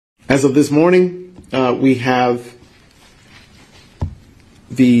As of this morning, we have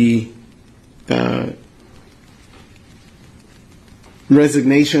the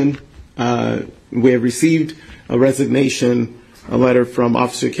resignation. We have received a resignation letter from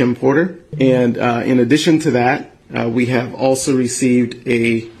Officer Kim Porter, and in addition to that, we have also received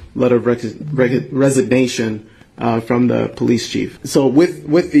a letter of resignation from the police chief. So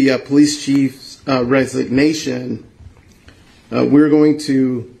with the police chief's resignation, we're going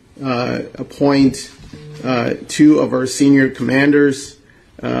to appoint two of our senior commanders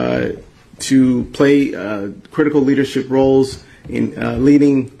to play critical leadership roles in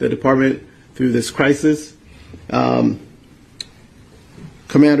leading the department through this crisis.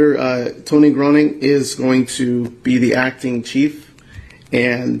 Commander Tony Groening is going to be the acting chief,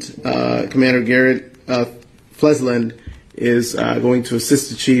 and Commander Garrett Flesland is going to assist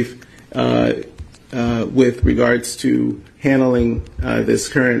the chief with regards to handling this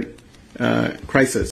current crisis.